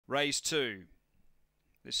Race 2.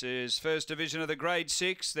 This is first division of the Grade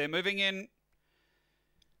 6. They're moving in.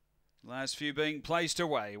 Last few being placed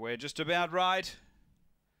away. We're just about right.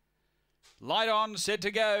 Light on, set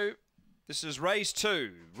to go. This is Race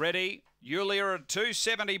 2. Ready. Yulia at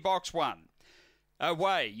 270, box 1.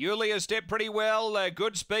 Away. Yulia stepped pretty well.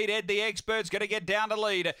 Good speed. Ed the Expert's going to get down to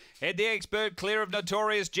lead. Ed the Expert clear of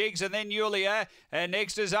Notorious Jigs and then Yulia. And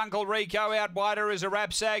next is Uncle Rico. Out wider is a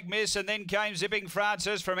Rapsag Miss. And then came Zipping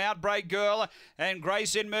Francis from Outbreak Girl. And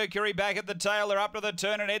Grace in Mercury back at the tail. They're up to the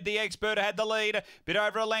turn and Ed the Expert had the lead. Bit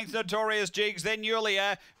over a length Notorious Jigs. Then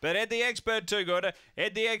Yulia. But Ed the Expert too good.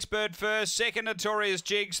 Ed the Expert first. Second Notorious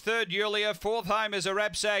Jigs. Third Yulia. Fourth home is a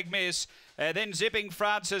Rapsag Miss. Then Zipping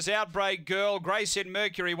Francis, Outbreak Girl, Grace in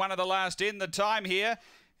Mercury, one of the last in. The time here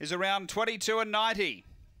is around 22:90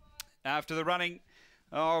 after the running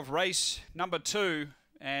of race number 2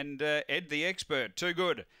 and Ed the Expert, too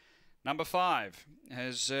good. Number 5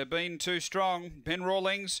 has been too strong. Ben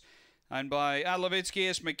Rawlings, owned by R. Levitsky,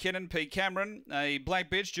 S. McKinnon, P. Cameron, a black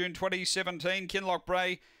bitch, June 2017, Kinloch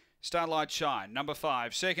Bray, Starlight Shine. Number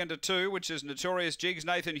 5, second to 2, which is Notorious Jigs,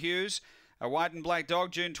 Nathan Hughes. A white and black dog,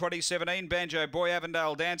 June 2017, Banjo Boy,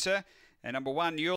 Avondale Dancer. And number 1,